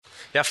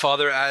Yeah,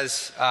 Father,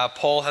 as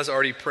Paul has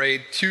already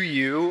prayed to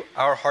you,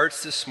 our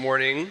hearts this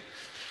morning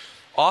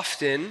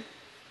often,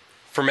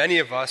 for many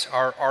of us,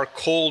 are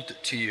cold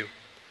to you.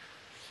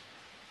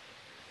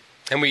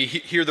 And we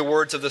hear the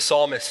words of the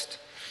psalmist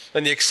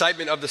and the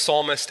excitement of the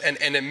psalmist, and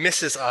it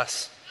misses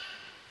us.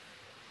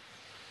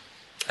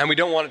 And we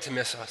don't want it to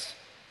miss us.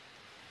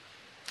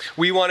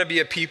 We want to be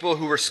a people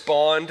who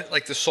respond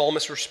like the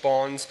psalmist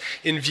responds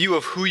in view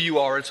of who you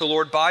are. And so,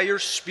 Lord, by your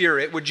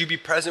Spirit, would you be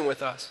present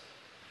with us?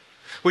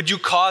 Would you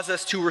cause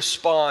us to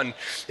respond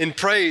in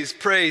praise,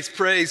 praise,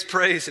 praise,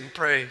 praise, and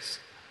praise?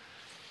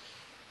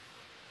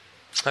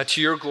 To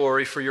your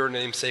glory, for your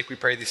name's sake, we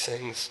pray these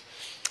things.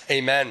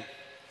 Amen.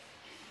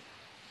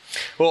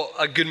 Well,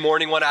 good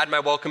morning. I want to add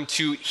my welcome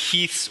to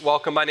Heath's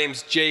welcome. My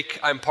name's Jake.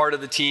 I'm part of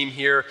the team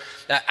here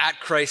at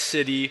Christ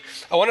City.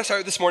 I want to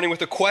start this morning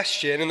with a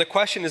question, and the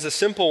question is a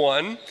simple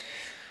one.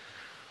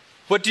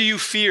 What do you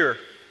fear?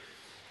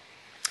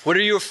 What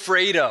are you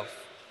afraid of?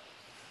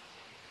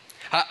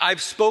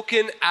 I've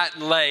spoken at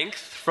length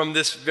from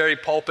this very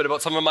pulpit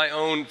about some of my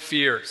own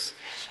fears.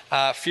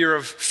 Fear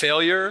of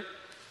failure,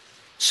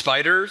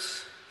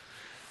 spiders,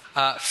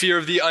 fear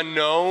of the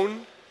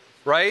unknown,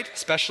 right?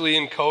 Especially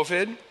in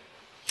COVID.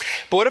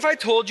 But what if I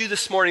told you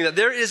this morning that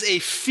there is a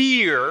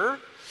fear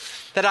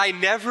that I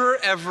never,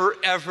 ever,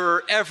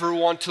 ever, ever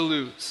want to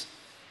lose?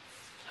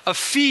 A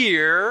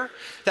fear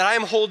that I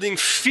am holding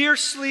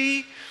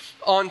fiercely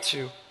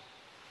onto.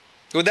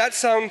 Would that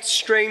sound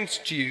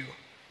strange to you?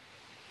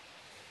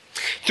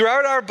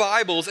 Throughout our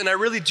Bibles, and I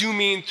really do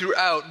mean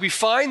throughout, we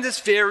find this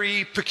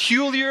very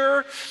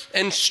peculiar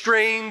and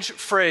strange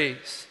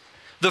phrase,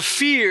 the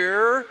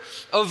fear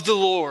of the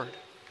Lord.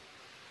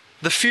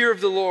 The fear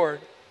of the Lord.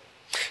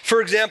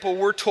 For example,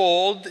 we're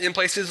told in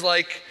places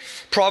like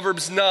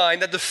Proverbs 9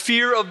 that the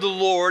fear of the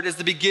Lord is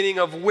the beginning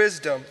of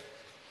wisdom.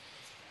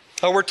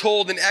 We're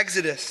told in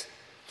Exodus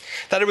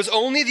that it was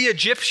only the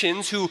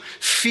Egyptians who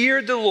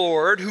feared the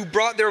Lord, who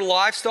brought their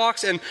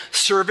livestock and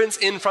servants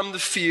in from the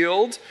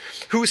field,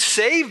 who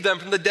saved them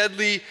from the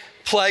deadly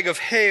plague of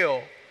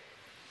hail.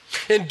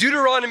 In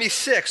Deuteronomy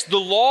 6, the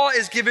law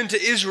is given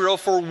to Israel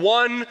for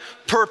one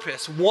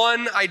purpose,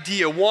 one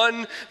idea,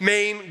 one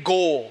main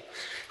goal.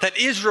 That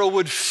Israel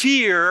would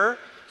fear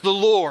the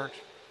Lord,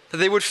 that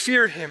they would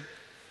fear him.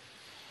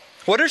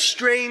 What a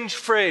strange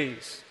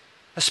phrase,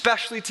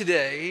 especially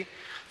today,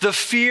 the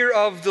fear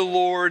of the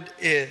Lord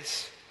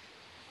is.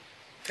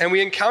 And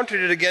we encountered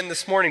it again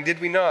this morning, did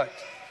we not?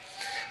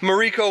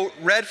 Mariko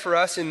read for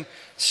us in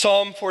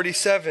Psalm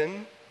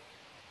 47,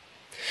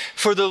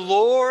 "For the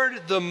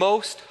Lord, the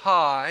Most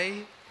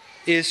High,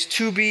 is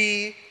to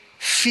be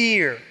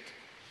feared,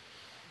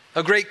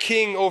 a great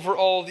king over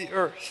all the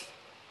earth."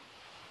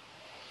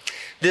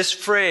 This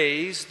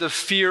phrase, the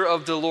fear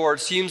of the Lord,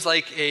 seems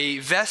like a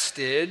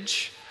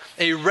vestige,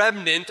 a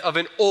remnant of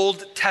an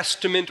Old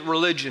Testament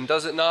religion,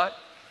 does it not?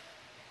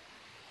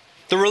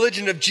 The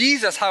religion of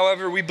Jesus,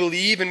 however, we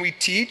believe and we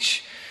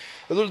teach,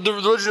 the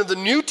religion of the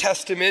New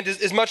Testament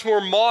is much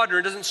more modern.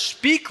 It doesn't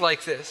speak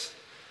like this.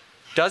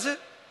 Does it?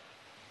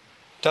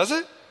 Does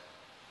it?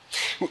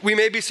 We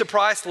may be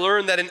surprised to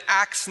learn that in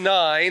Acts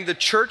 9, the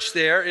church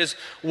there is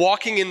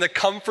walking in the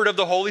comfort of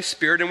the Holy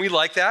Spirit, and we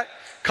like that.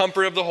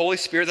 Comfort of the Holy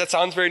Spirit. That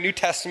sounds very New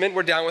Testament.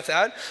 We're down with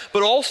that.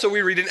 But also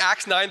we read in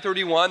Acts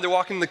 9:31, they're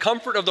walking in the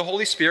comfort of the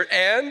Holy Spirit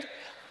and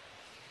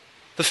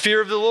the fear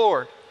of the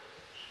Lord.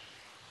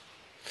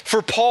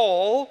 For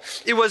Paul,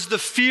 it was the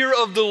fear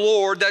of the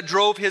Lord that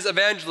drove his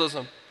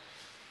evangelism.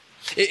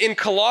 In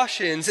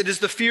Colossians, it is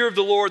the fear of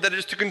the Lord that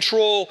is to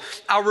control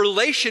our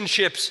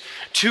relationships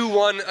to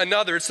one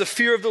another. It's the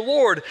fear of the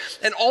Lord.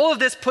 And all of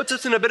this puts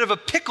us in a bit of a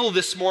pickle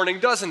this morning,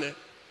 doesn't it?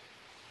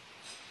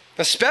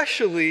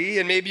 Especially,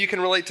 and maybe you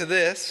can relate to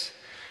this,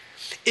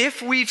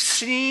 if we've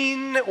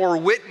seen or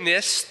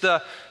witnessed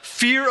the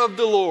fear of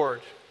the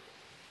Lord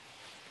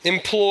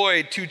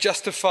employed to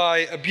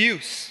justify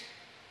abuse,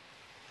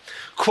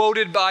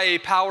 quoted by a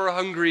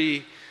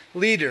power-hungry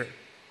leader,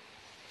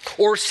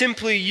 or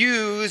simply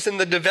used in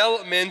the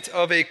development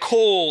of a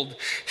cold,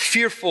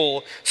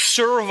 fearful,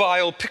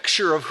 servile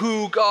picture of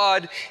who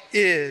God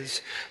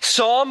is.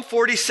 Psalm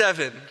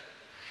 47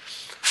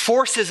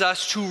 forces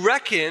us to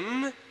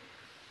reckon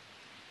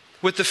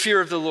with the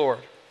fear of the Lord.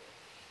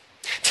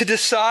 To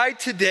decide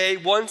today,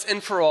 once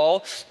and for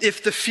all,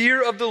 if the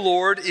fear of the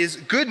Lord is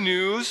good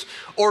news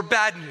or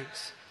bad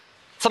news.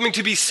 Something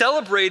to be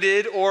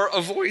celebrated or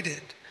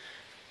avoided.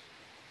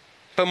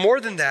 But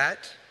more than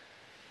that,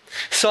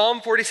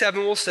 Psalm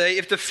 47 will say,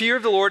 if the fear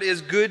of the Lord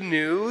is good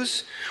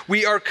news,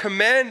 we are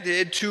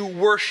commanded to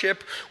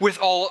worship with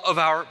all of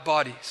our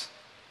bodies.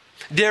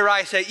 Dare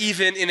I say,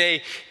 even in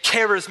a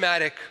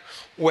charismatic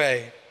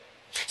way.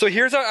 So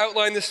here's our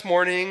outline this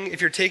morning.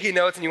 If you're taking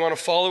notes and you want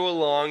to follow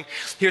along,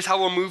 here's how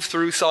we'll move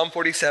through Psalm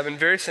 47.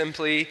 Very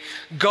simply,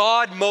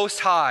 God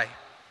Most High.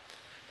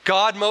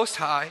 God Most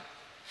High.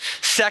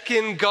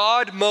 Second,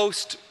 God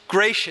Most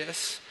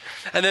Gracious.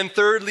 And then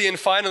thirdly and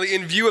finally,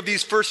 in view of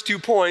these first 2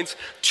 points,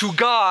 to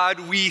God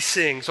we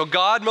sing. So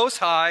God most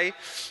high,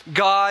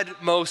 God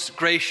most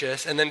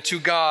gracious, and then to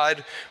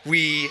God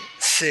we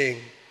sing.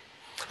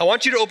 I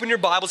want you to open your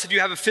Bibles. If you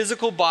have a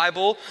physical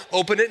Bible,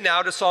 open it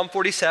now to Psalm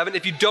 47.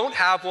 If you don't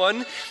have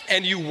one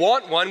and you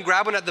want one,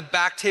 grab one at the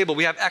back table.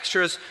 We have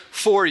extras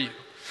for you.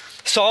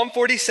 Psalm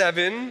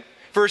 47,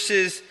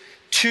 verses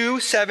 2,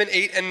 7,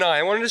 8, and 9.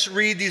 I want to just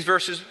read these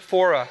verses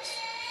for us.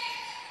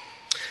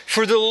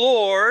 For the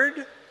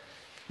Lord,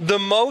 the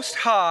Most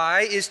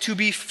High, is to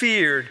be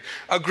feared,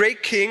 a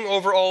great king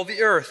over all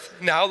the earth.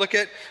 Now look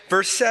at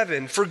verse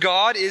 7. For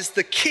God is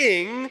the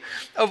king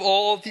of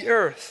all the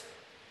earth.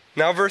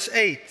 Now verse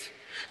 8.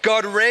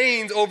 God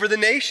reigns over the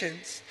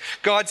nations.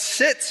 God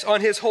sits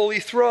on his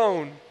holy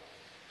throne.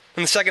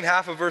 In the second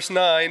half of verse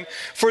 9,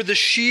 for the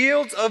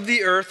shields of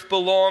the earth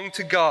belong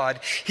to God.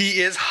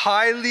 He is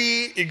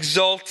highly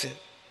exalted.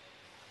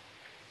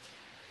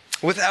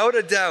 Without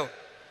a doubt,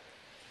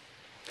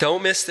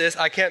 don't miss this.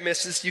 I can't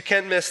miss this. You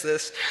can't miss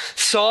this.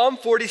 Psalm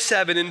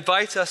 47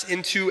 invites us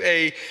into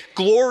a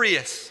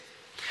glorious,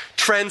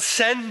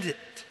 transcendent,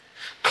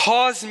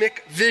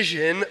 cosmic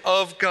vision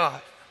of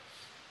God.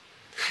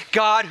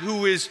 God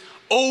who is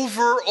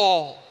over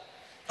all,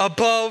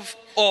 above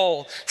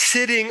all,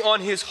 sitting on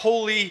his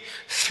holy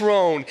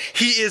throne.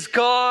 He is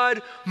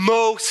God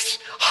most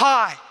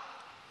high.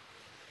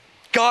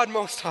 God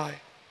most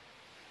high.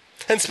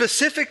 And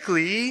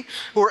specifically,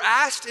 we're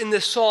asked in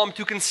this psalm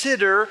to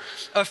consider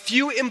a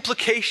few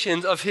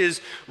implications of his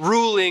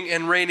ruling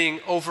and reigning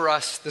over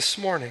us this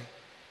morning.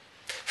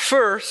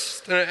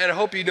 First, and I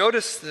hope you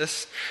notice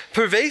this,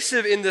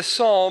 pervasive in this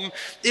psalm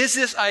is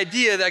this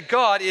idea that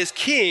God is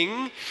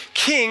king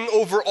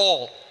over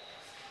all.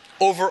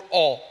 Over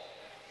all.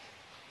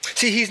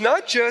 See, he's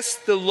not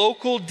just the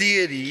local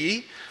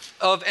deity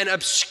of an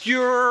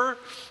obscure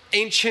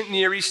ancient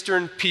Near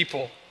Eastern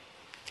people.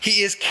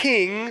 He is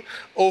king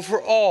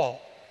over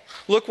all.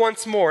 Look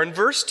once more. In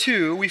verse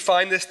 2, we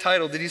find this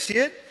title. Did you see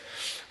it?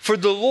 For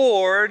the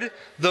Lord,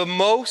 the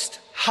Most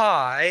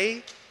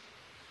High,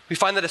 we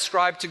find that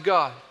ascribed to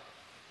God.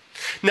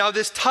 Now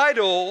this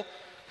title,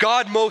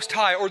 God Most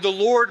High, or the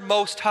Lord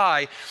Most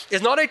High,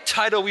 is not a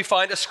title we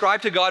find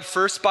ascribed to God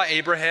first by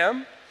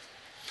Abraham,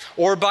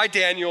 or by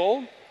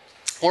Daniel,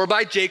 or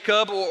by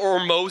Jacob, or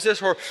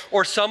Moses,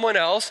 or someone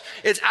else.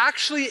 It's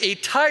actually a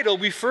title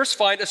we first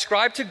find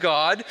ascribed to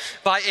God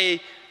by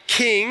a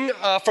king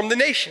from the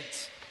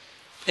nations.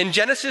 In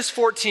Genesis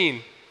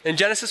 14,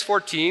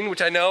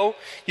 which I know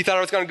you thought I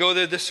was going to go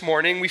there this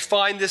morning, we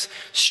find this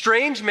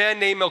strange man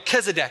named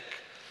Melchizedek.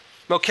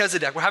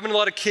 Melchizedek. We're having a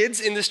lot of kids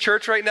in this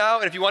church right now,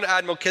 and if you want to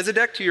add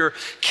Melchizedek to your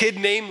kid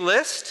name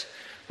list,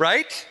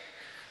 right?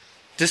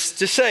 Just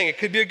saying, it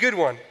could be a good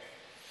one.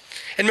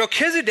 And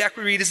Melchizedek,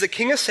 we read, is the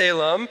king of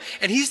Salem,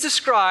 and he's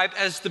described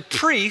as the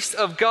priest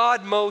of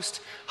God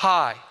Most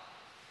High.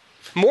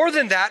 More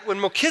than that, when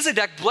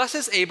Melchizedek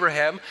blesses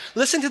Abraham,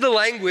 listen to the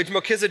language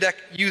Melchizedek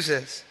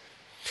uses.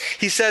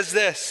 He says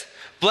this,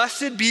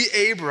 blessed be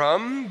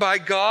Abram by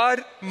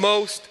God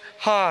Most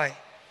High,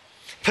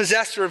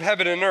 possessor of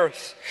heaven and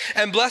earth,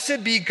 and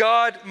blessed be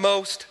God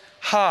Most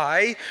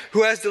High,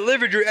 who has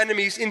delivered your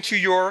enemies into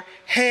your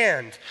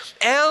hand.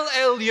 El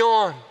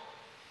Elyon,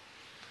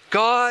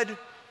 God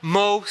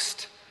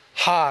Most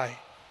High,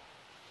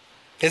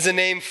 is a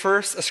name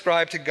first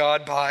ascribed to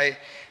God by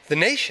the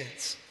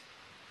nations.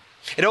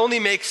 It only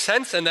makes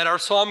sense then that our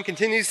psalm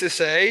continues to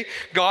say,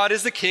 God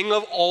is the king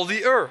of all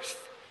the earth.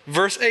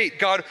 Verse 8,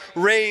 God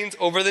reigns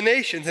over the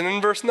nations. And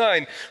in verse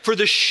 9, for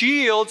the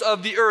shields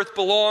of the earth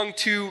belong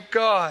to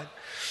God.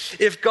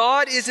 If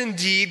God is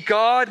indeed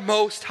God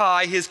Most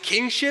High, his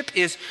kingship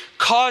is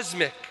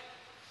cosmic.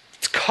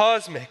 It's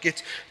cosmic.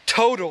 It's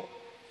total.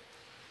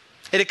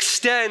 It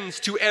extends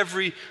to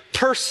every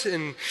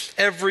person,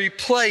 every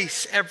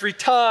place, every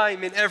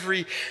time, and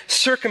every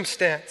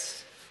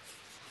circumstance.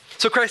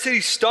 So Christ City,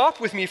 stop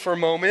with me for a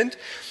moment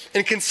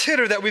and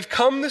consider that we've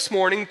come this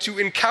morning to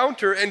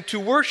encounter and to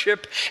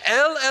worship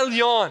El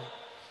Elyon,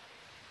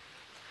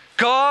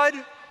 God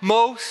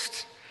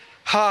Most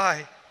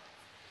High,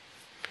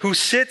 who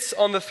sits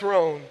on the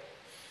throne,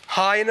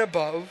 high and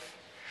above,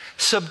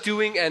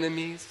 subduing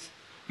enemies,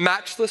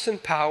 matchless in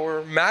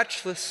power,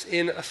 matchless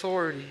in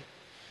authority.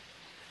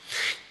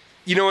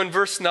 You know, in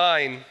verse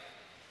 9,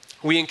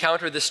 we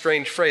encounter this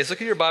strange phrase.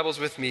 Look at your Bibles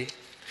with me.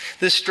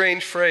 This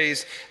strange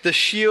phrase, the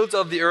shields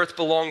of the earth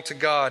belong to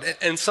God.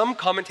 And some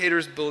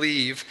commentators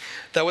believe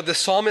that what the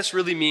psalmist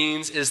really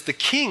means is the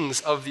kings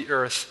of the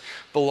earth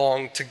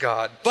belong to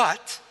God.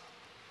 But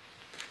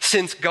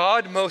since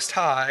God Most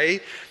High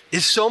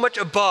is so much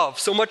above,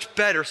 so much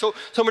better, so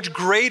much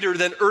greater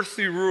than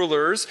earthly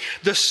rulers,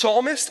 the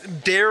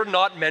psalmist dare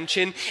not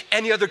mention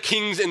any other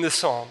kings in the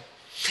psalm.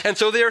 And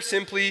so they are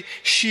simply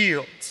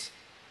shields.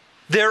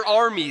 Their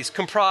armies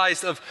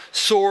comprised of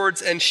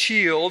swords and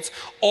shields,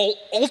 all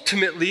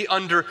ultimately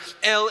under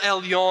El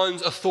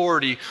Elyon's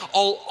authority,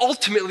 all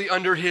ultimately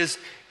under his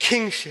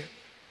kingship.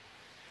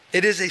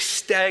 It is a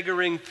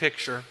staggering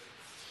picture,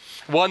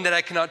 one that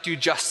I cannot do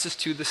justice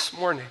to this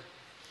morning.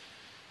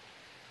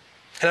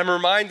 And I'm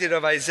reminded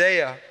of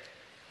Isaiah,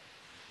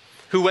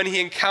 who when he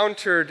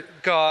encountered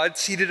God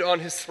seated on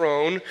his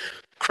throne,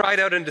 cried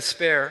out in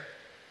despair.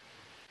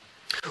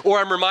 Or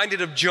I'm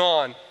reminded of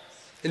John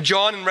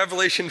in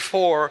Revelation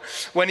 4,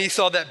 when he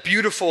saw that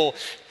beautiful,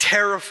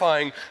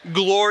 terrifying,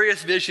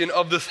 glorious vision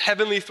of the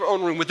heavenly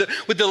throne room with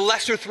the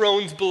lesser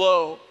thrones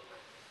below.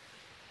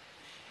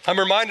 I'm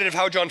reminded of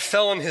how John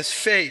fell on his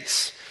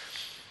face.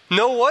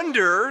 No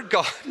wonder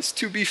God is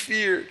to be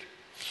feared.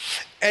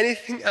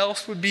 Anything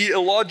else would be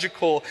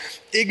illogical,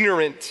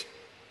 ignorant,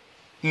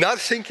 not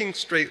thinking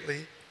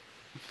straightly.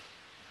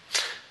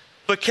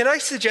 But can I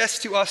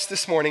suggest to us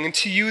this morning and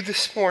to you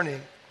this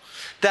morning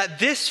that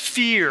this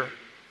fear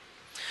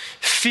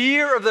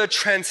of the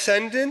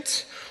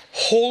transcendent,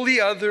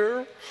 holy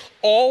other,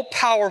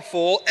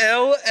 all-powerful,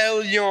 El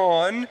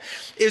Elyon,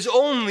 is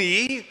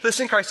only,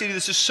 listen Christ City,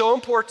 this is so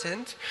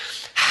important,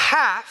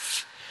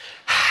 half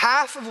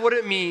of what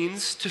it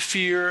means to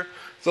fear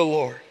the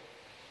Lord.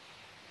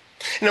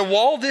 Now,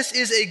 while this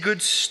is a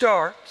good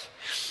start,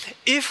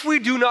 if we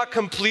do not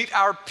complete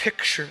our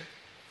picture,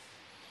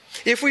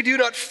 if we do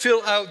not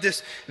fill out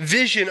this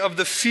vision of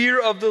the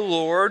fear of the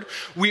Lord,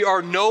 we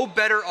are no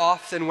better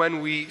off than when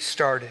we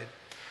started.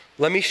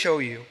 Let me show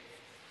you.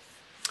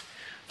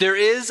 There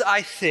is,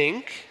 I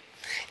think,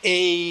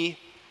 a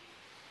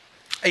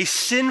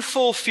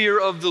sinful fear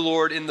of the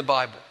Lord in the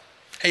Bible.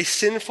 A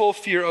sinful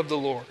fear of the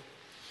Lord.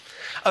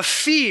 A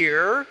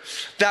fear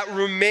that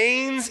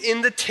remains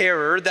in the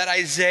terror that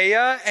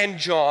Isaiah and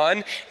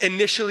John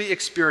initially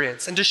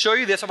experienced. And to show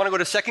you this, I want to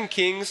go to 2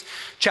 Kings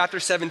chapter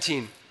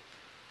 17.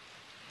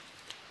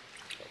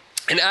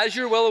 And as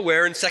you're well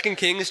aware, in 2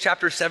 Kings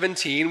chapter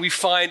 17, we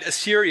find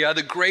Assyria,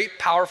 the great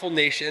powerful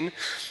nation,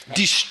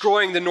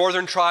 destroying the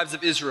northern tribes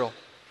of Israel.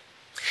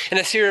 And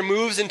Assyria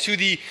moves into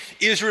the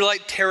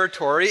Israelite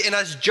territory, and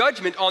as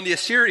judgment on the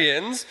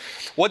Assyrians,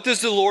 what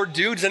does the Lord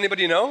do? Does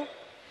anybody know?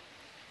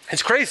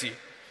 It's crazy.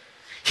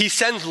 He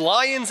sends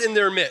lions in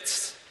their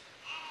midst.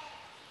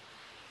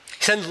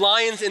 He sends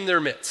lions in their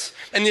midst.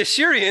 And the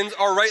Assyrians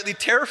are rightly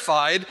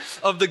terrified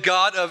of the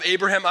God of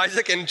Abraham,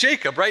 Isaac, and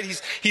Jacob, right?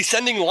 He's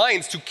sending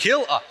lions to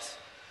kill us,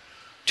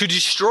 to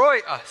destroy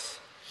us.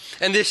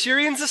 And the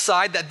Assyrians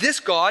decide that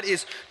this God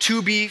is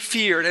to be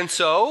feared. And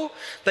so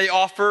they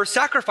offer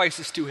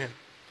sacrifices to him.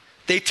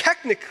 They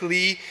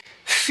technically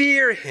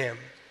fear him.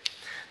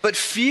 But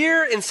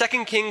fear in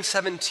 2 Kings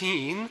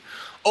 17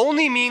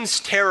 only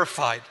means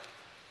terrified.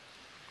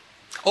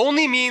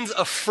 Only means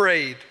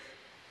afraid.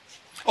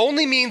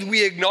 Only means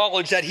we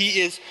acknowledge that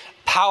he is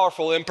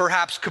powerful and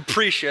perhaps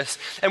capricious,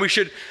 and we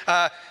should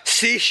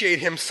satiate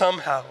him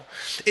somehow.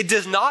 It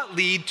does not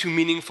lead to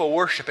meaningful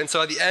worship. And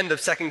so at the end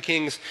of 2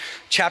 Kings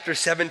chapter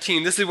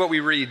 17, this is what we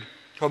read.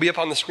 It'll be up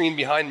on the screen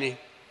behind me.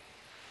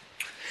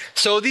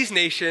 So these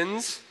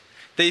nations,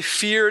 they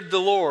feared the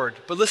Lord,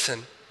 but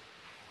listen,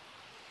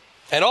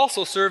 and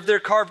also served their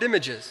carved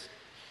images.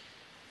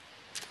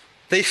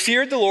 They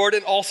feared the Lord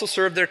and also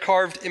served their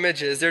carved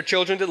images. Their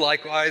children did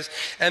likewise,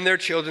 and their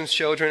children's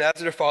children, as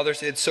their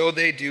fathers did, so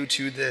they do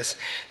to this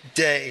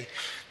day.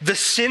 The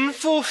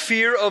sinful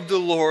fear of the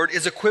Lord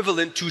is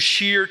equivalent to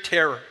sheer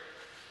terror.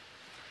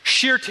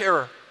 Sheer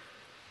terror.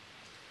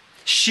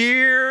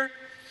 Sheer,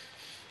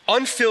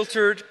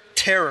 unfiltered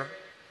terror.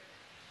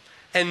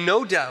 And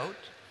no doubt,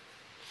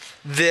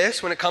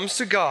 this, when it comes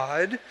to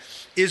God,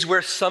 is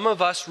where some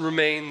of us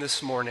remain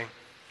this morning.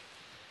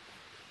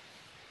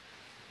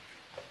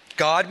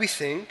 God, we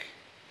think,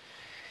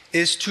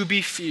 is to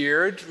be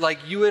feared like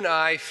you and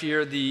I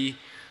fear the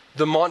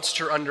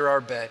monster under our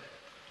bed.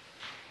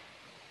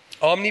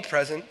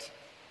 Omnipresent,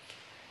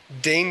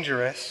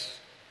 dangerous,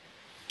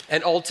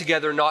 and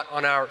altogether not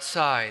on our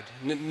side.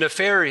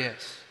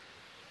 Nefarious.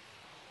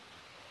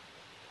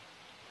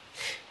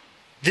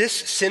 This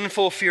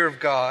sinful fear of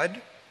God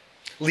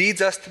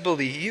leads us to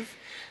believe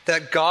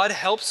that God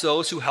helps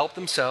those who help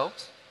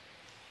themselves,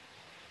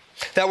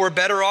 that we're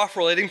better off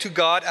relating to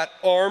God at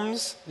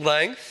arm's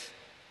length,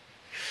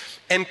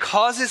 and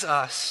causes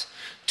us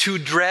to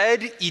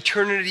dread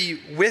eternity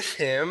with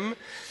him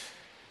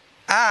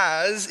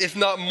as, if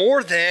not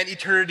more than,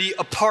 eternity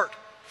apart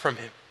from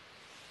him.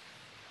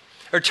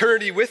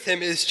 Eternity with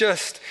him is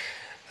just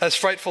as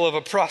frightful of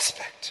a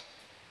prospect.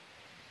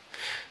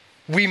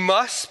 We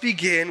must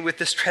begin with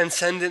this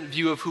transcendent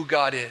view of who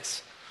God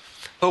is,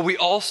 but we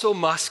also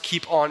must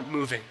keep on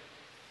moving.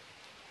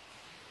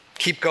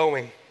 Keep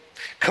going.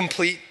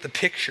 Complete the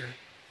picture.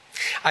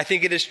 I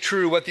think it is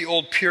true what the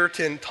old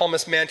Puritan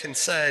Thomas Manton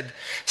said.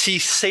 See,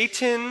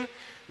 Satan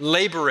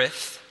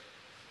laboreth,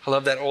 I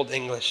love that old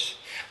English,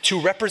 to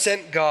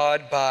represent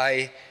God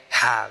by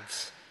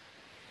halves.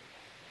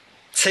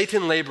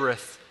 Satan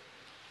laboreth,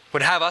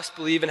 would have us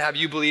believe and have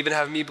you believe and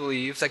have me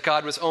believe that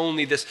God was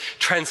only this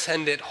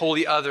transcendent,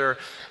 holy other,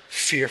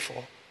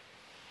 fearful.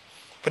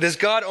 But is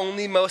God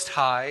only most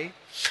high,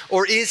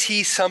 or is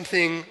he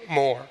something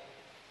more?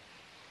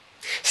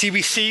 See,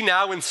 we see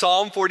now in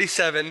Psalm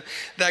 47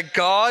 that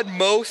God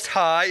most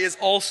high is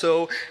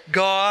also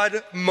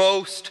God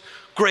most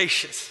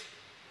gracious.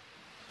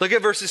 Look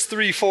at verses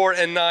 3, 4,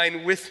 and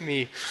 9 with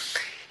me.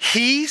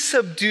 He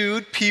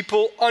subdued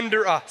people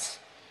under us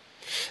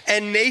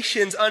and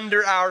nations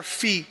under our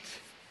feet.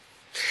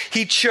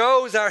 He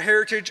chose our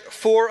heritage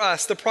for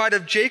us, the pride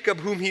of Jacob,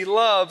 whom he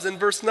loves. In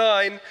verse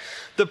 9,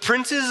 the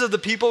princes of the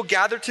people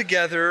gathered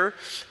together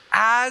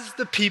as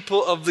the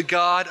people of the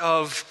God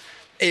of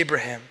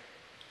Abraham.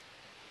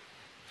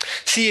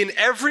 See, in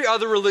every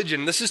other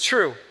religion, this is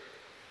true,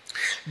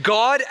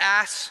 God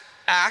acts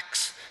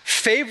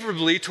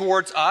favorably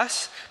towards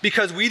us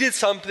because we did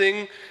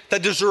something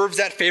that deserves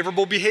that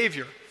favorable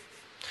behavior.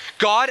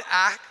 God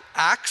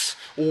acts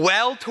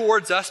well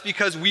towards us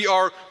because we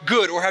are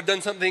good or have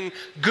done something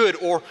good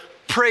or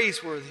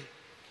praiseworthy.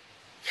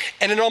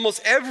 And in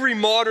almost every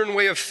modern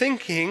way of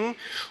thinking,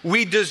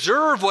 we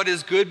deserve what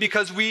is good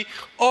because we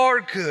are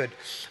good.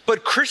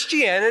 But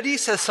Christianity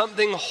says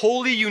something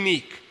wholly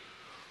unique.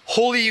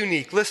 Wholly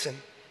unique.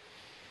 Listen.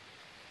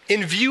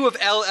 In view of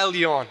El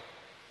Elyon,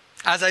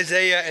 as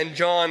Isaiah and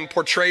John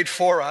portrayed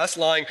for us,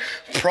 lying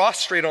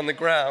prostrate on the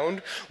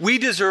ground, we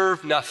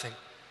deserve nothing.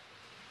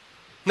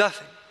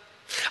 Nothing.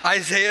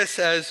 Isaiah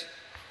says,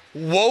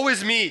 "Woe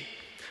is me,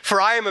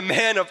 for I am a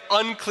man of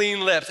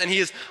unclean lips." And he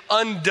is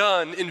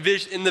undone in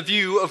the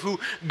view of who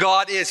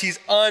God is. He's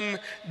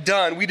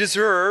undone. We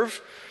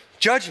deserve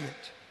judgment.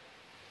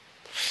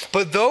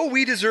 But though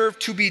we deserve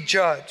to be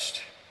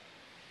judged,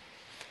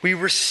 we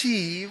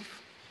receive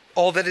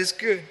all that is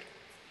good.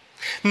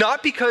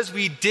 Not because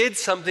we did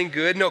something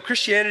good. No,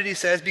 Christianity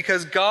says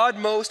because God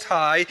Most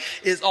High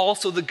is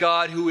also the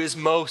God who is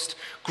most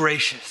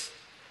gracious,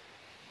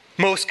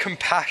 most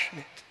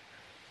compassionate,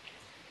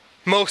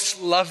 most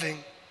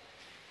loving.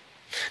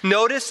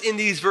 Notice in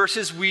these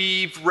verses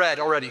we've read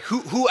already,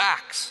 who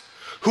acts?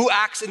 Who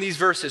acts in these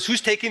verses?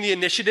 Who's taking the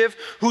initiative?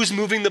 Who's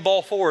moving the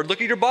ball forward?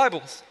 Look at your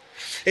Bibles.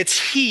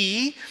 It's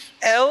He,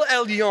 El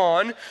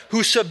Elyon,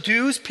 who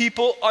subdues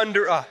people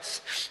under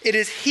us. It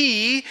is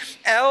He,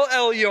 El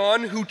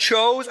Elyon, who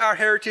chose our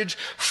heritage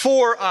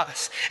for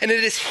us. And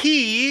it is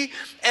He,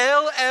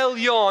 El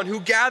Elyon, who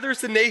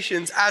gathers the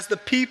nations as the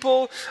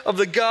people of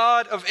the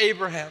God of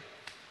Abraham.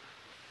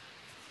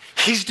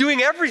 He's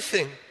doing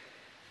everything.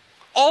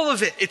 All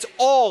of it. It's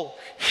all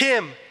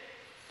Him.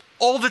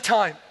 All the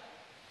time.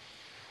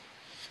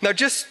 Now,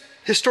 just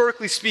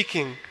historically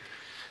speaking,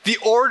 the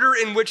order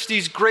in which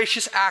these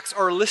gracious acts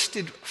are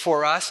listed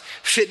for us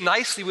fit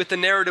nicely with the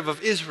narrative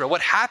of Israel.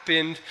 What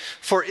happened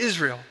for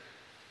Israel?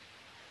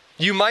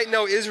 You might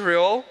know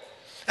Israel,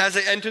 as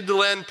they entered the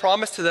land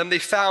promised to them, they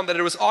found that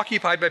it was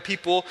occupied by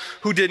people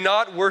who did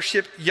not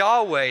worship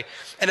Yahweh.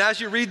 And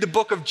as you read the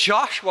book of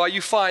Joshua,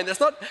 you find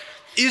that's not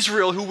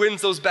Israel who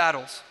wins those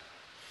battles.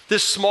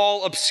 This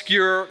small,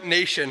 obscure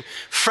nation,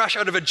 fresh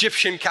out of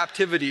Egyptian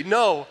captivity.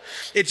 No,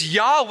 it's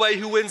Yahweh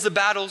who wins the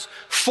battles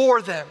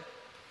for them.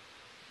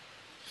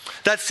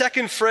 That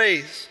second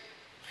phrase,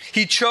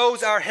 He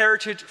chose our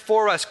heritage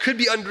for us, could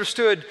be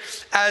understood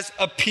as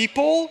a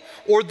people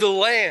or the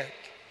land.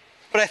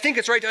 But I think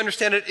it's right to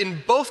understand it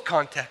in both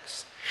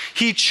contexts.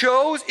 He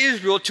chose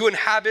Israel to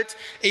inhabit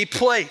a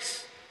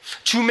place,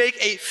 to make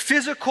a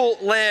physical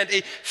land,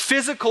 a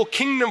physical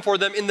kingdom for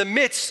them in the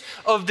midst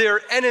of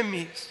their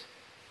enemies.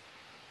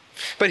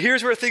 But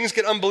here's where things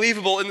get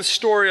unbelievable in the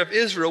story of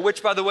Israel,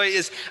 which, by the way,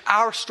 is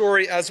our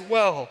story as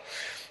well.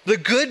 The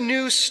good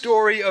news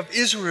story of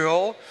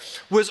Israel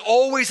was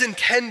always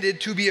intended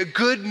to be a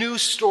good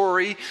news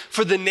story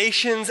for the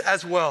nations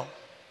as well.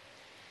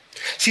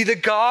 See, the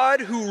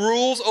God who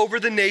rules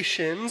over the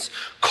nations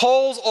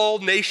calls all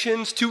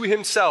nations to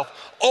Himself,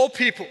 all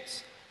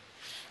peoples,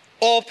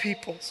 all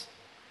peoples.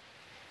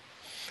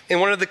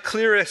 In one of the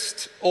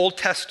clearest Old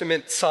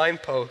Testament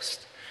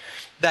signposts,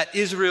 that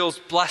Israel's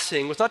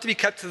blessing was not to be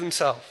kept to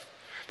themselves,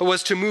 but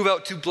was to move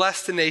out to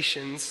bless the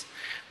nations,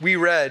 we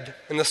read,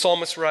 and the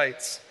psalmist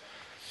writes,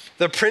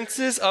 the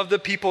princes of the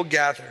people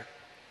gather.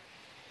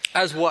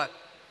 As what?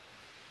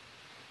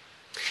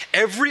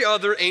 Every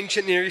other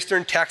ancient Near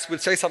Eastern text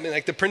would say something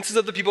like the princes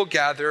of the people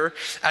gather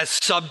as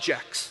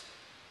subjects,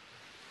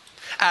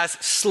 as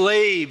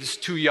slaves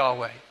to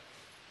Yahweh.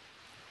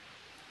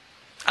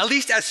 At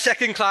least as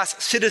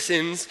second-class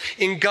citizens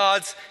in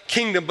God's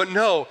kingdom. But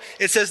no,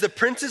 it says the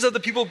princes of the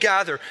people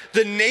gather.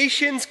 The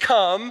nations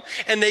come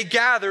and they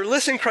gather,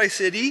 listen, Christ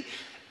City,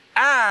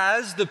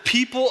 as the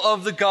people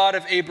of the God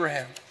of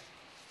Abraham.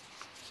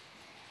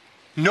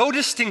 No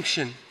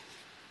distinction.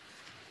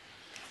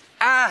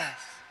 As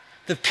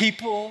the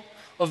people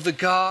of the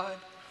God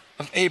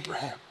of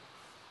Abraham.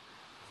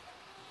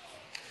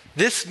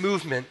 This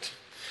movement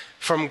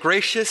from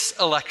gracious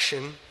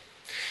election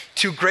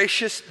to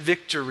gracious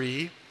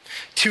victory,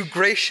 to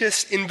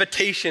gracious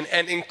invitation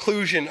and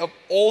inclusion of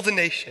all the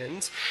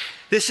nations,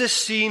 this is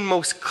seen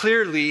most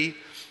clearly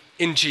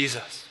in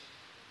Jesus.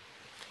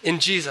 In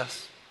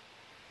Jesus.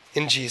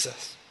 In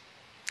Jesus.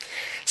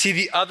 See,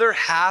 the other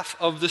half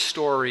of the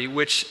story,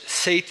 which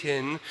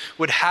Satan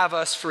would have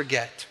us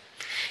forget,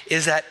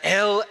 is that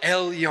El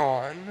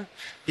Elyon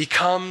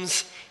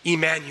becomes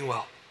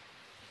Emmanuel.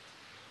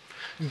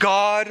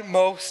 God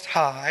Most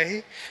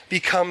High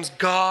becomes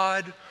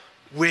God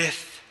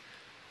with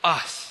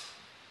us,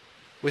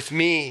 with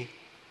me,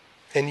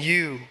 and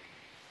you,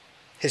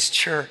 his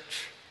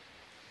church.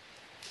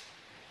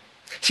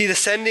 See, the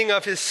sending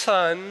of his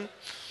Son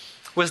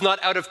was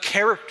not out of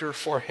character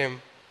for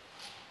him.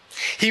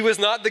 He was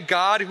not the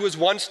God who was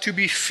once to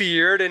be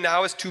feared and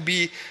now is to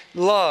be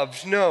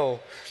loved.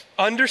 No.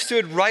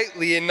 Understood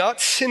rightly and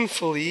not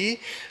sinfully,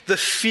 the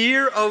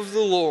fear of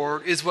the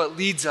Lord is what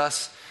leads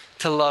us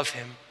to love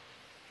him.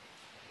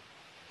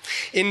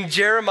 In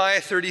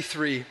Jeremiah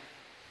 33,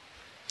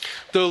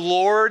 the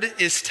Lord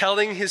is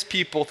telling his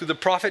people through the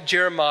prophet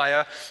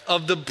Jeremiah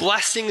of the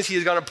blessings he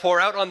is going to pour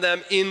out on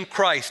them in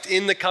Christ,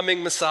 in the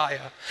coming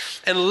Messiah.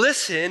 And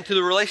listen to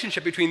the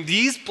relationship between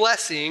these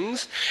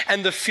blessings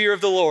and the fear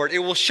of the Lord. It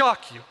will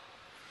shock you.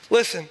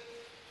 Listen.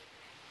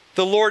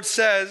 The Lord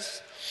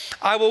says,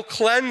 I will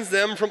cleanse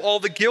them from all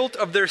the guilt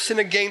of their sin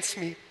against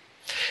me,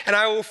 and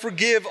I will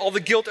forgive all the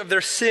guilt of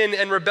their sin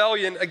and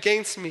rebellion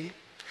against me.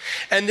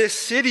 And this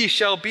city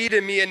shall be to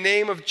me a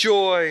name of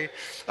joy,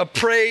 a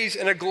praise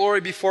and a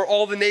glory before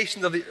all the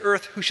nations of the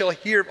earth who shall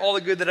hear of all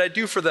the good that I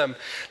do for them.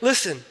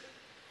 Listen,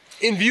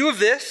 in view of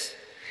this,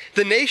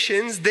 the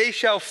nations, they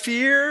shall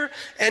fear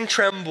and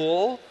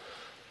tremble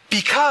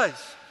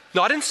because,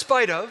 not in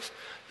spite of,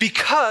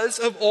 because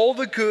of all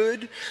the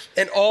good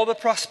and all the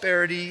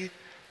prosperity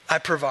I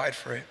provide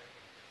for it.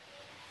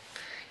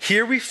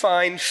 Here we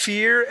find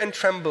fear and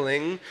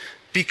trembling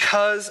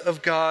because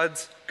of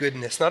God's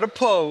goodness. Not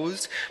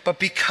opposed, but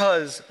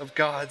because of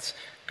God's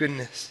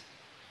goodness.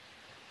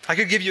 I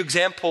could give you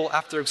example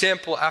after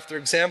example after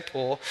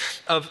example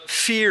of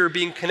fear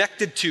being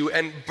connected to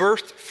and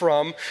birthed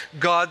from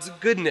God's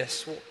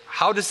goodness. Well,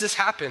 how does this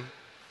happen?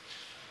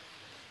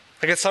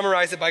 I could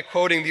summarize it by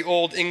quoting the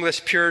old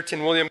English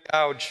Puritan William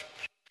Gouge.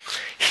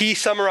 He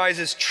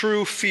summarizes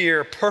true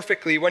fear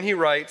perfectly when he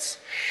writes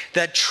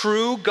that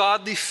true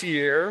godly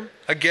fear,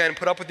 again,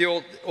 put up with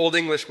the old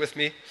English with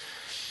me,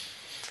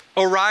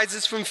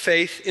 arises from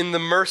faith in the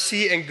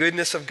mercy and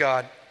goodness of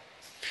God.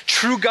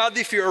 True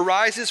godly fear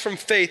arises from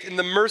faith in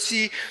the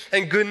mercy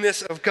and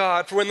goodness of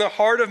God. For when the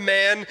heart of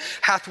man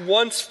hath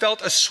once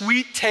felt a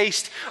sweet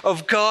taste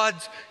of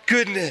God's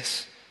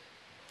goodness,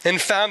 and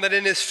found that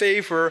in his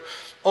favor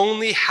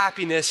only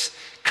happiness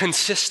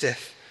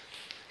consisteth,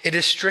 it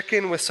is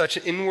stricken with such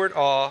an inward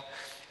awe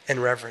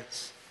and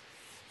reverence.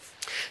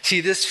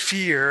 See, this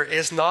fear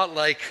is not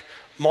like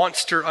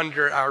monster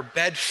under our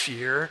bed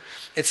fear.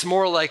 It's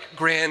more like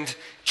Grand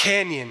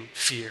Canyon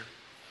fear.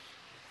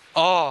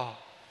 Awe,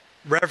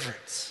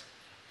 reverence.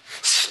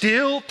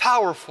 Still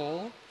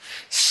powerful,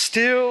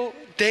 still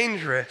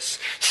dangerous,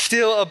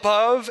 still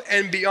above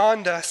and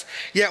beyond us,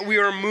 yet we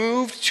are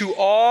moved to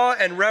awe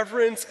and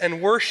reverence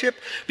and worship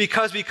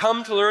because we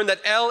come to learn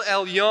that El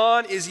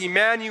Elyon is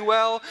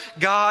Emmanuel,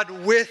 God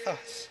with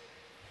us.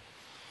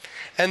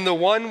 And the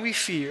one we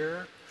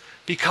fear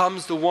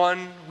becomes the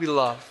one we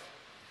love.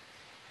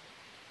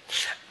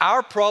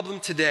 Our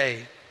problem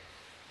today,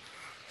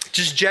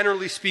 just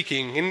generally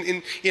speaking,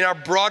 in our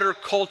broader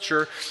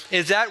culture,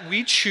 is that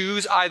we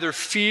choose either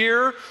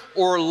fear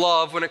or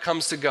love when it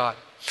comes to God.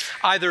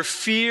 Either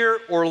fear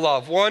or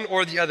love, one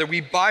or the other.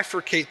 We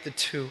bifurcate the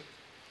two.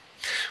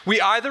 We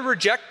either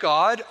reject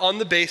God on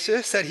the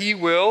basis that he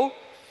will,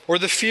 or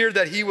the fear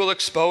that he will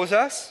expose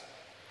us,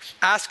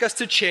 ask us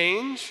to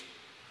change,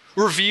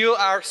 reveal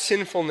our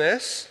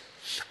sinfulness,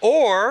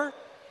 or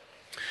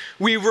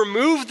we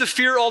remove the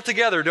fear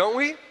altogether, don't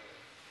we?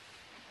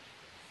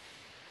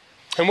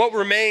 And what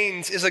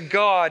remains is a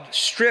God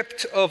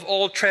stripped of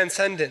all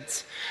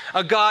transcendence.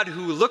 A God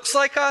who looks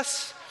like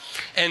us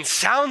and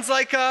sounds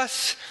like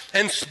us,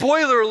 and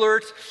spoiler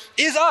alert,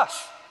 is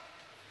us,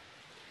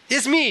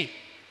 is me,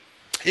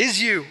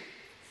 is you.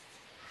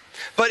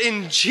 But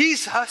in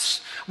Jesus,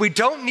 we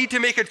don't need to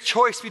make a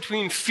choice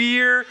between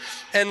fear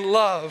and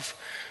love.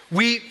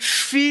 We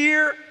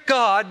fear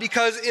God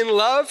because in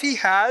love he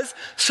has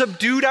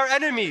subdued our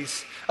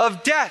enemies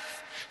of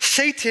death,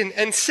 Satan,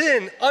 and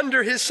sin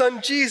under his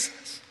Son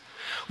Jesus.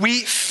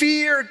 We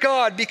fear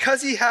God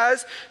because he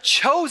has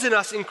chosen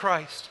us in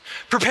Christ,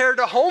 prepared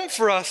a home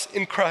for us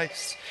in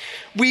Christ.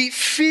 We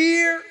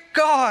fear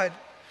God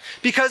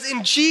because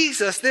in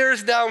Jesus there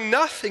is now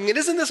nothing, and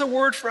isn't this a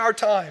word for our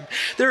time?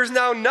 There is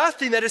now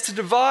nothing that is to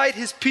divide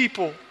his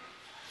people.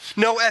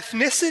 No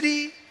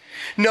ethnicity,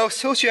 no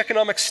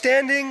socioeconomic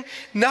standing,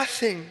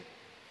 nothing.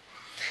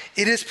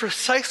 It is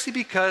precisely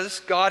because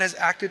God has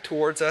acted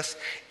towards us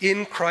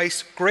in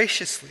Christ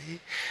graciously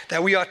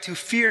that we ought to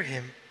fear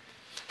him,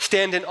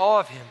 stand in awe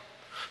of him,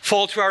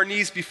 fall to our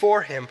knees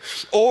before him,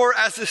 or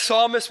as the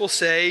psalmist will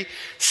say,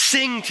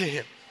 sing to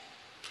him.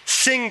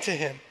 Sing to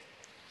him.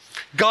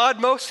 God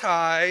Most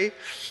High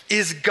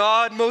is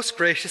God Most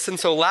Gracious. And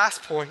so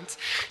last point,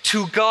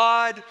 to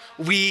God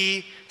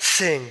we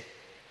sing.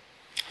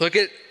 Look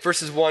at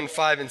verses 1,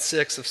 5, and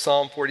 6 of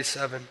Psalm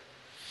 47.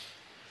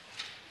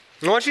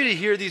 I want you to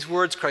hear these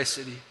words, Christ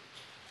City.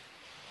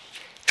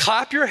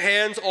 Clap your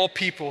hands, all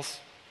peoples.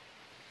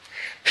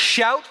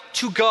 Shout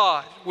to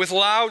God with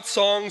loud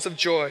songs of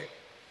joy.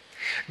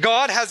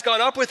 God has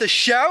gone up with a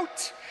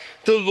shout,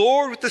 the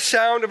Lord with the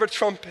sound of a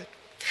trumpet.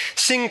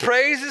 Sing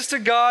praises to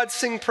God,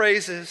 sing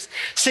praises.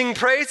 Sing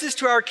praises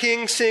to our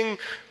King, sing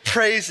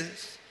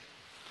praises.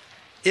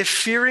 If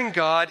fearing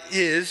God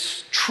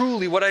is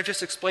truly what I've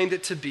just explained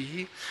it to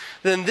be,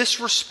 then this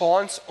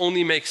response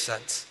only makes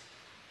sense.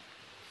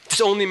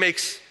 This only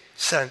makes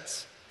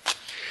sense.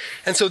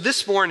 And so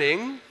this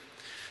morning,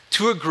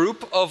 to a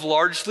group of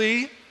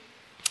largely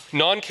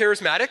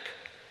non-charismatic,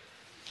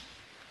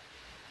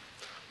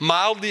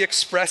 mildly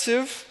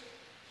expressive,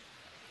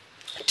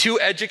 too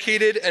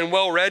educated and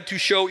well-read to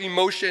show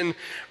emotion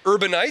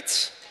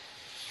urbanites,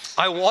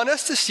 I want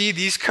us to see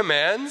these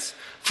commands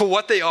for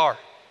what they are.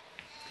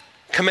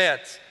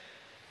 Commands.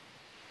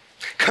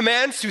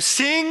 Commands to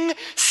sing,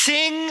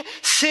 sing,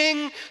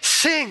 sing,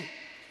 sing.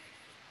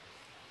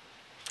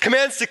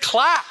 Commands to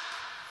clap.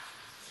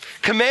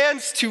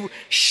 Commands to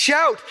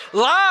shout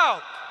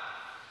loud.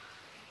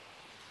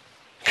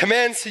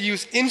 Commands to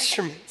use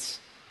instruments.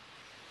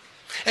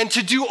 And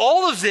to do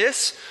all of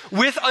this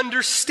with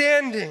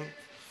understanding.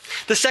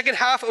 The second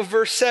half of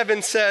verse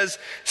 7 says,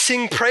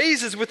 sing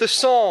praises with a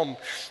psalm.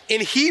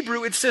 In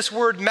Hebrew, it's this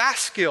word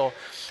maskil.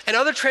 And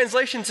other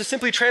translations to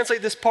simply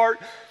translate this part,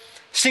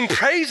 sing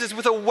praises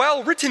with a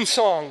well-written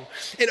song.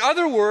 In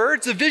other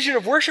words, the vision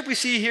of worship we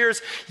see here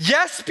is,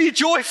 yes, be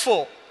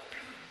joyful.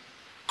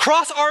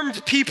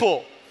 Cross-armed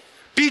people,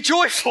 be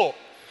joyful.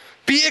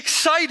 Be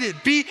excited,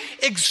 be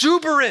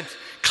exuberant.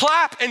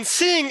 Clap and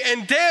sing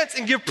and dance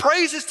and give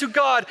praises to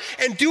God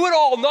and do it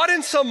all, not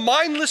in some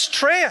mindless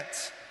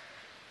trance.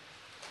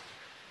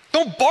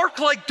 Don't bark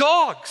like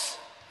dogs.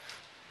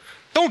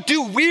 Don't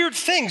do weird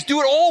things. Do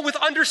it all with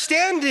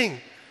understanding.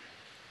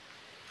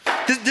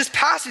 This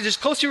passage is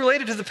closely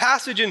related to the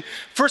passage in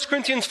 1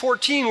 Corinthians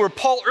 14 where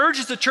Paul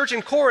urges the church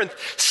in Corinth,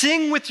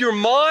 sing with your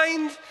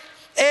mind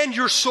and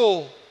your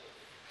soul.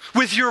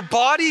 With your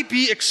body,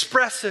 be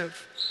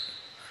expressive,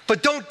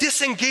 but don't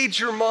disengage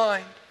your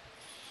mind.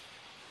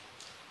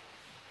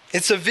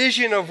 It's a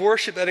vision of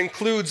worship that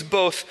includes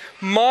both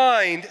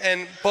mind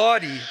and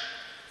body.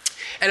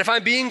 And if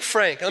I'm being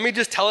frank, let me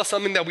just tell us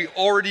something that we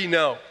already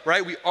know,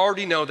 right? We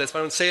already know this, but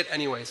I don't say it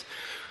anyways.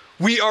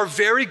 We are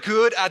very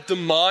good at the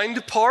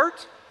mind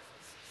part,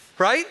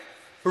 right?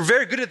 We're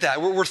very good at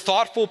that. We're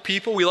thoughtful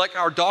people. We like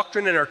our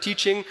doctrine and our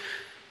teaching.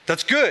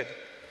 That's good.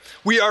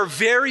 We are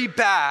very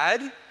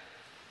bad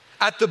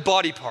at the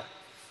body part.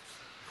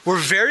 We're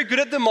very good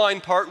at the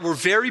mind part. We're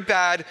very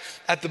bad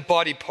at the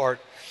body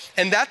part.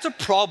 And that's a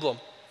problem.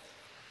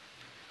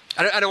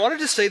 And I wanted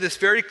to say this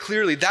very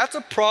clearly. That's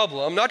a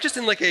problem, not just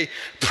in like a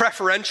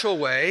preferential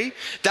way.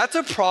 That's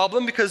a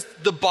problem because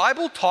the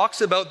Bible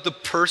talks about the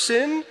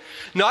person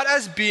not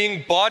as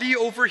being body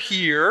over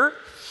here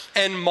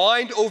and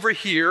mind over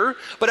here,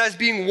 but as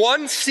being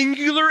one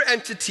singular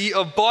entity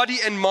of body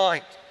and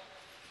mind,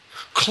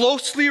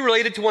 closely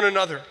related to one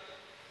another.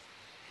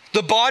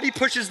 The body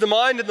pushes the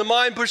mind and the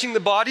mind pushing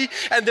the body,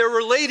 and they're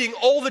relating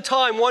all the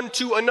time one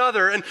to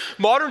another. And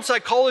modern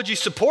psychology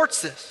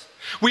supports this.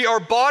 We are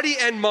body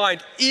and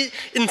mind,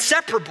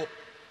 inseparable,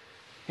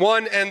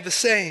 one and the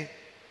same.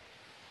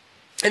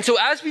 And so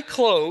as we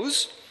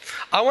close,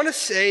 I want to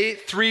say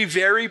three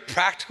very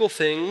practical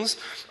things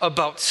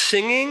about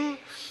singing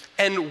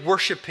and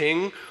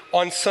worshiping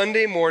on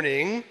Sunday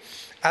morning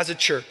as a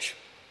church.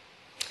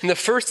 And the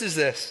first is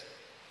this.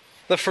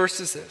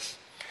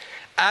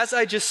 As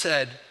I just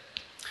said,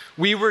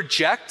 we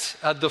reject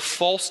the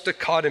false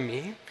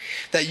dichotomy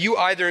that you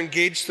either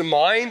engage the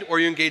mind or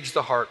you engage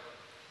the heart.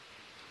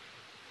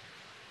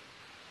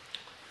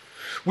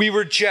 We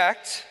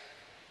reject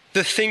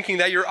the thinking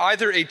that you're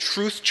either a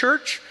truth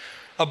church,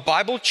 a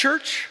Bible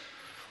church,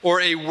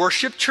 or a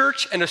worship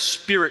church and a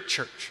spirit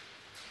church.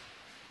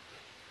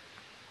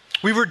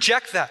 We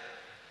reject that.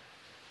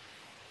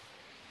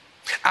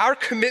 Our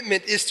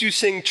commitment is to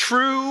sing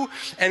true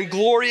and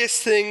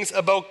glorious things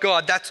about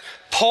God. That's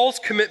Paul's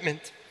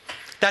commitment.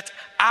 That's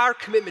our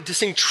commitment, to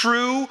sing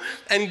true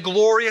and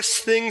glorious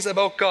things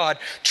about God.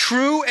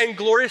 True and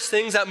glorious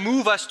things that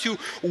move us to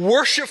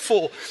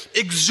worshipful,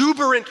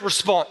 exuberant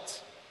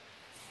response.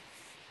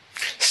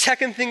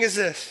 Second thing is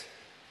this.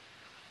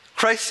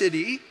 Christ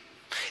City,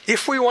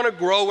 if we want to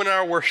grow in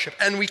our worship,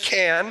 and we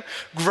can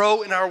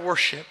grow in our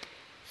worship,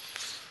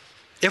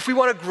 if we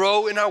want to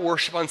grow in our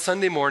worship on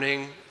Sunday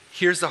morning,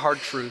 here's the hard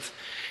truth.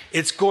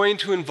 It's going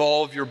to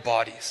involve your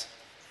bodies.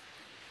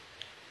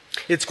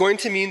 It's going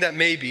to mean that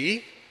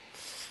maybe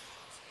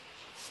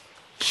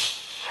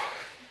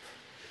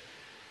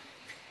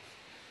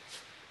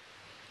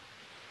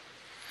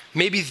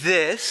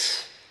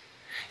this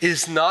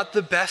is not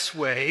the best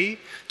way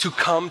to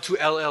come to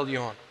El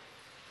Elyon.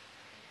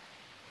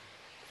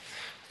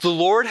 The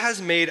Lord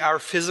has made our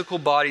physical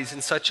bodies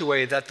in such a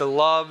way that the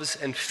loves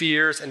and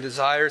fears and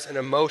desires and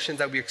emotions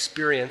that we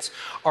experience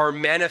are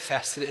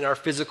manifested in our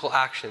physical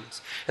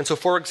actions. And so,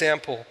 for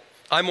example,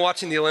 I'm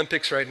watching the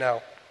Olympics right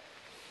now.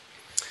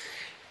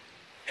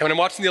 And when I'm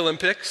watching the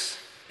Olympics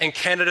and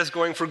Canada's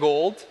going for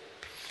gold,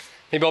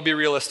 maybe I'll be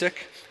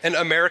realistic, and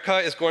America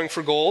is going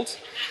for gold,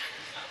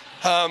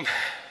 I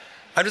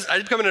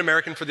become an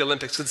American for the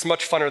Olympics because it's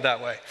much funner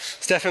that way.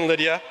 Steph and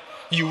Lydia,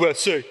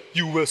 USA,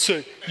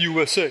 USA,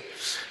 USA.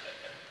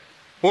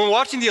 When we're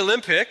watching the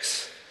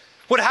Olympics,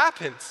 what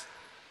happens?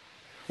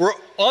 We're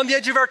on the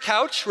edge of our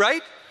couch,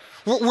 right?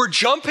 We're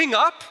jumping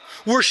up.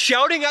 We're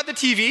shouting at the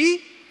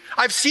TV.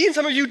 I've seen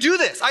some of you do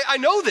this. I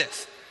know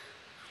this.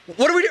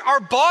 What do we do? Our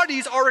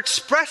bodies are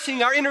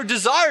expressing our inner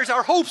desires,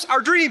 our hopes, our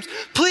dreams.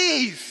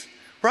 Please,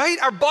 right?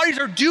 Our bodies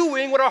are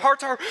doing what our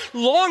hearts are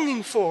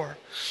longing for.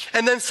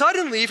 And then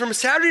suddenly, from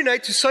Saturday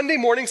night to Sunday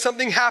morning,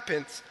 something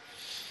happens.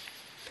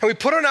 And we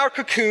put on our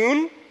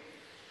cocoon,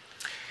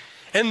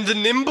 and the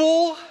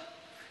nimble,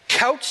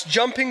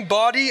 couch-jumping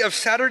body of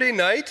Saturday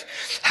night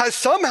has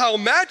somehow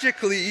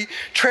magically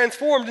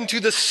transformed into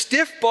the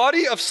stiff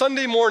body of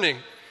Sunday morning.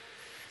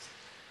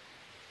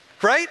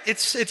 Right?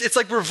 It's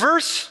like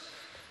reverse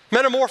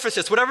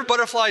metamorphosis, whatever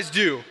butterflies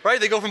do, right?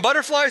 They go from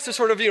butterflies to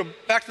sort of,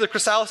 back to the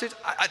chrysalis stage.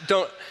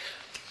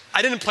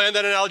 I didn't plan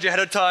that analogy ahead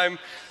of time.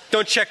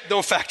 Don't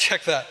fact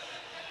check that.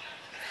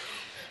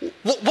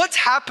 What's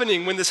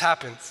happening when this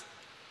happens?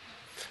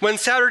 When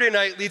Saturday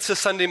night leads to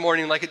Sunday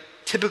morning, like it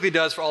typically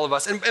does for all of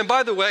us. And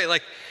by the way,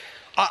 like,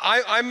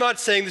 I'm not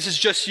saying this is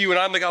just you and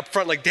I'm like up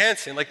front like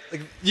dancing. Like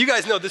you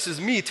guys know this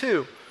is me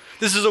too.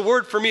 This is a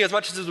word for me as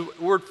much as it's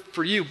a word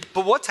for you.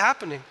 But what's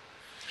happening?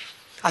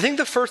 I think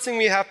the first thing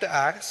we have to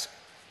ask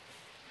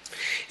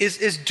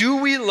is do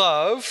we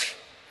love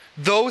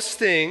those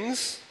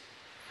things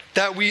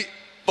that we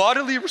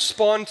bodily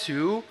respond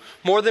to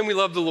more than we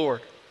love the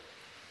Lord?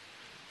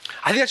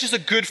 I think that's just a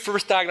good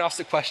first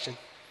diagnostic question.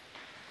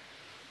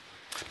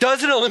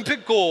 Does an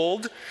Olympic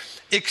gold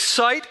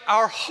excite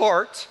our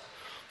heart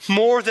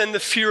more than the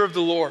fear of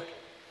the Lord?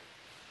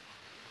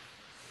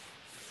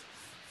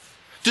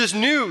 Does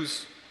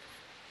news,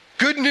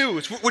 good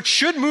news, which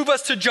should move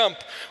us to jump,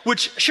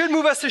 which should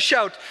move us to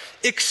shout,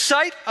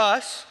 excite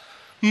us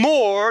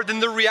more than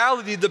the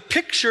reality, the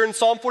picture in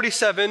Psalm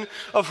 47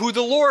 of who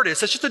the Lord is?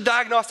 That's just a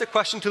diagnostic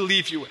question to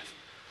leave you with.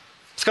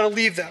 It's going to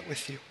leave that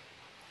with you.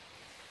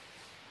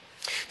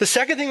 The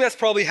second thing that's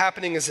probably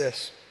happening is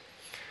this.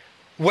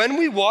 When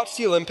we watch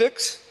the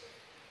Olympics,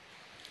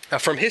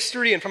 from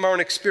history and from our own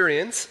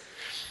experience,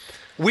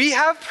 we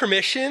have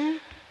permission,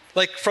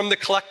 like from the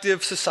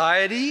collective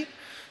society,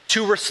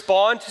 to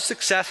respond to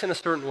success in a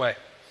certain way.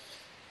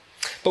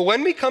 But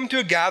when we come to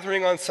a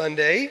gathering on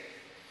Sunday,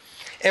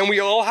 and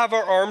we all have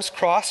our arms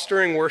crossed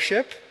during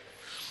worship,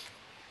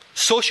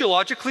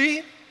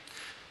 sociologically,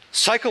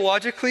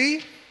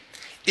 psychologically,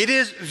 it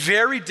is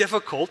very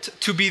difficult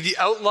to be the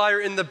outlier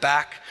in the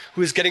back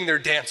who is getting their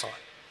dance on.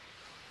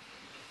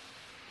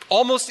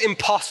 Almost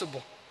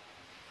impossible.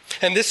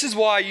 And this is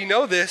why, you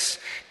know this,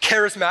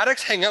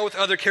 charismatics hang out with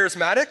other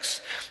charismatics,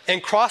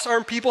 and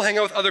cross-armed people hang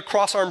out with other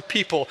cross-armed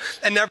people,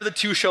 and never the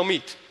two shall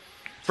meet.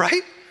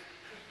 Right?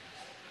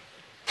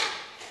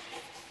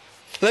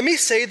 Let me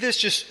say this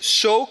just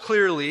so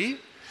clearly,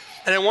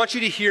 and I want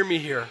you to hear me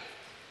here.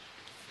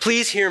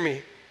 Please hear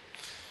me.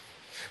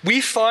 We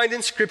find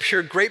in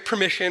Scripture great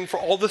permission for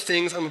all the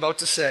things I'm about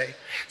to say.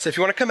 So if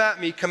you want to come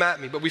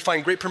at me, but we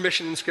find great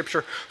permission in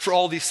Scripture for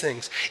all these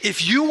things.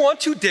 If you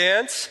want to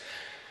dance,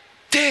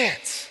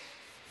 dance.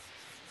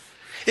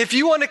 If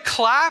you want to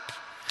clap,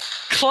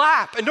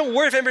 clap. And don't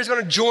worry if anybody's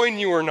going to join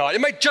you or not.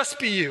 It might just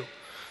be you.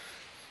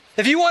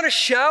 If you want to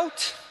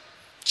shout,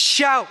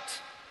 shout.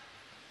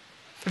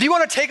 If you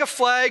want to take a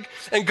flag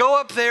and go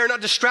up there and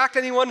not distract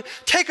anyone,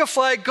 take a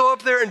flag, go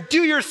up there and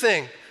do your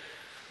thing.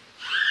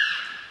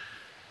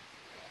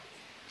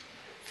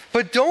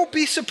 But don't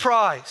be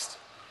surprised.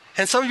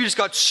 And some of you just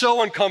got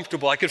so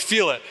uncomfortable. I could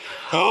feel it.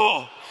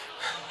 Oh.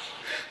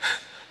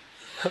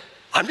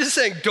 I'm just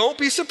saying, don't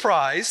be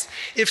surprised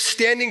if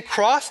standing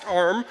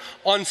crossed-armed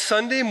on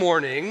Sunday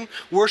morning,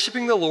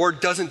 worshiping the Lord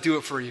doesn't do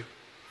it for you.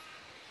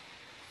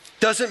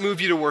 Doesn't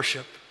move you to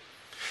worship.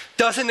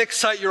 Doesn't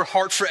excite your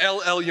heart for El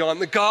Elyon,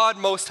 the God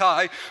Most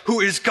High, who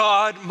is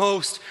God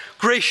Most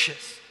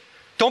Gracious.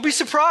 Don't be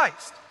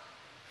surprised.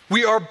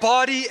 We are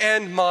body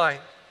and mind.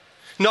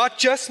 Not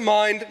just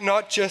mind,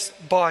 not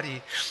just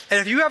body. And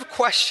if you have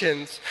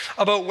questions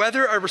about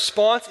whether a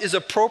response is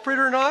appropriate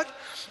or not,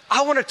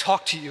 I want to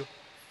talk to you.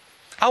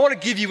 I want to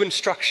give you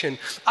instruction.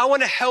 I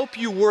want to help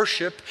you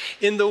worship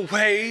in the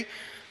way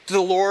the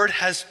Lord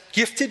has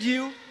gifted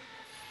you,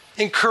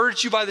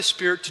 encouraged you by the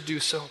Spirit to do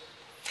so.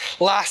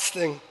 Last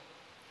thing.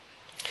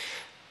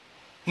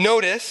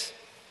 Notice,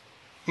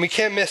 we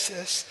can't miss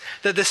this,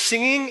 that the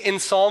singing in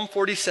Psalm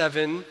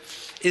 47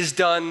 is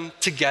done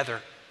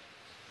together.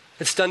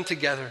 It's done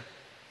together.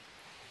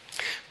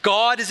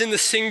 God is in the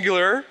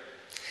singular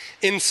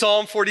in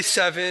Psalm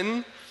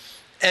 47,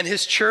 and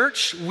his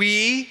church,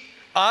 we,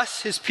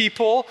 us, his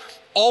people,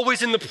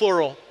 always in the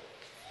plural.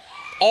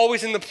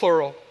 Always in the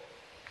plural.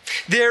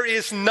 There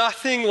is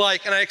nothing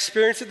like, and I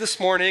experienced it this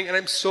morning, and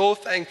I'm so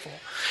thankful.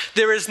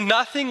 There is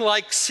nothing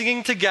like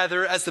singing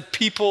together as the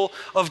people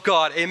of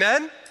God.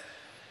 Amen?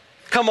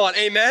 Come on,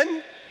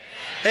 amen?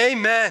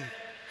 Amen.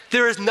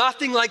 There is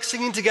nothing like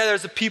singing together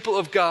as the people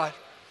of God.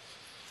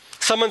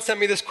 Someone sent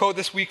me this quote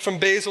this week from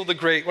Basil the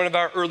Great, one of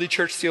our early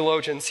church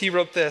theologians. He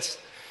wrote this: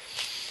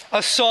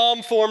 "A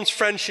psalm forms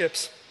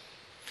friendships.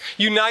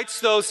 unites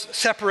those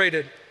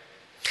separated,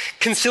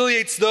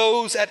 conciliates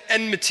those at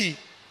enmity.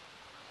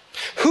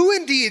 Who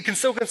indeed can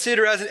so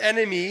consider as an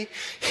enemy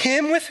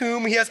him with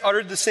whom he has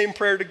uttered the same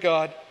prayer to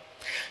God?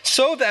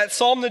 So that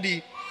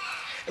solemnity,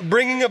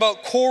 bringing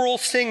about choral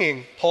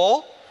singing.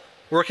 Paul,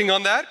 working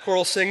on that,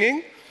 choral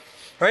singing.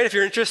 Right, if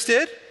you're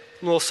interested,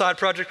 a little side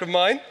project of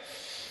mine.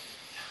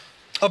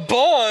 A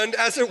bond,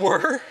 as it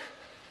were,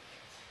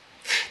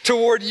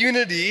 toward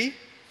unity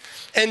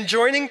and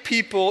joining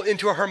people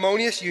into a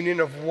harmonious union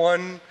of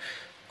one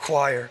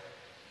choir.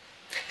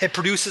 It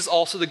produces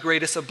also the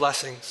greatest of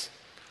blessings,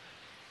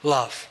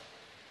 love.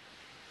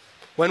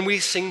 When we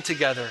sing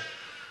together,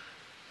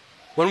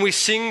 when we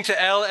sing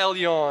to El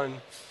Elyon,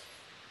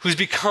 who's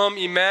become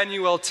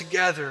Emmanuel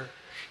together,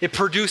 it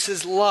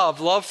produces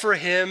love for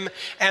him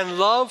and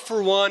love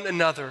for one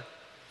another,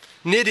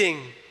 knitting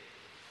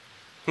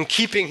and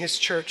keeping his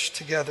church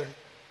together.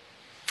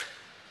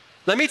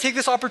 Let me take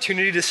this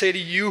opportunity to say to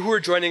you who are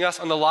joining us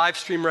on the live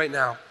stream right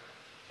now,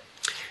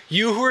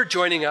 you who are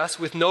joining us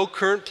with no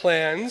current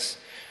plans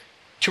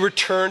to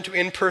return to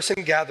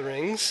in-person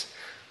gatherings,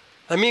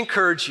 let me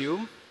encourage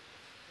you,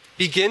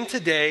 begin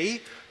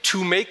today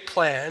to make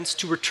plans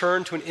to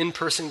return to an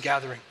in-person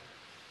gathering.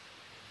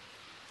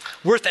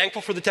 We're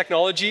thankful for the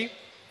technology,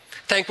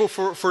 thankful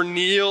for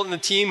Neil and the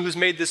team who's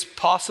made this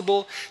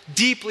possible,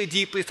 deeply,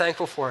 deeply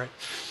thankful for it.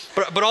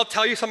 But I'll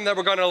tell you something that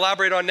we're going to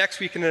elaborate on next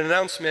week in an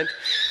announcement.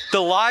 The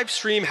live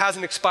stream has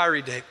an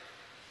expiry date.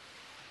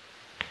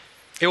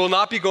 It will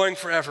not be going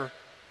forever.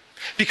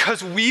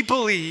 Because we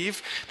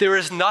believe there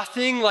is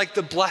nothing like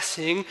the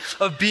blessing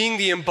of being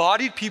the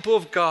embodied people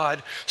of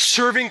God,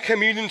 serving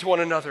communion to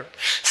one another,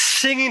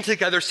 singing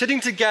together, sitting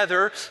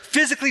together,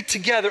 physically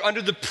together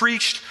under the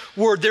preached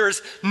word. There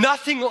is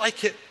nothing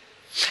like it.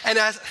 And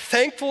as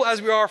thankful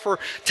as we are for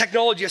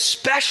technology,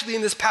 especially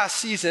in this past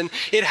season,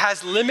 it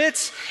has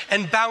limits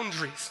and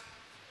boundaries.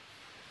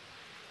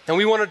 And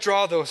we want to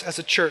draw those as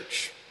a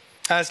church,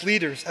 as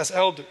leaders, as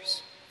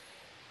elders.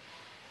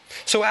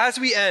 So as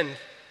we end,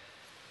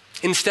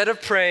 instead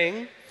of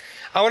praying,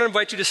 I want to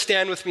invite you to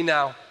stand with me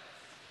now.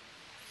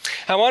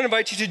 I want to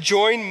invite you to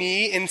join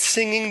me in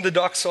singing the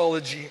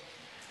doxology.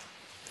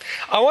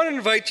 I want to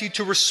invite you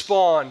to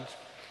respond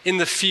in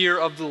the fear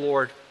of the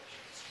Lord.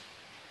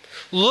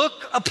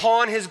 Look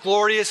upon his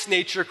glorious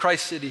nature,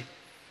 Christ City.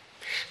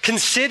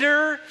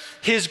 Consider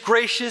his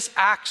gracious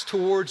acts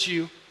towards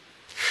you.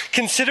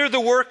 Consider the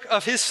work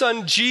of his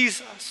son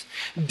Jesus,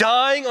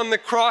 dying on the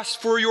cross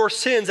for your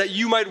sins, that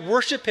you might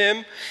worship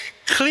him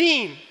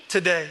clean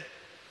today,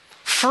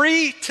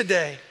 free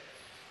today,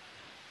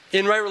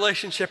 in right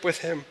relationship with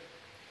him.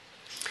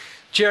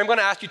 Jerry, I'm going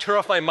to ask you to turn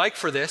off my mic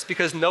for this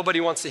because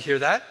nobody wants to hear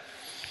that.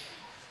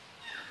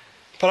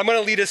 But I'm going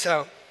to lead us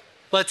out.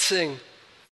 Let's sing.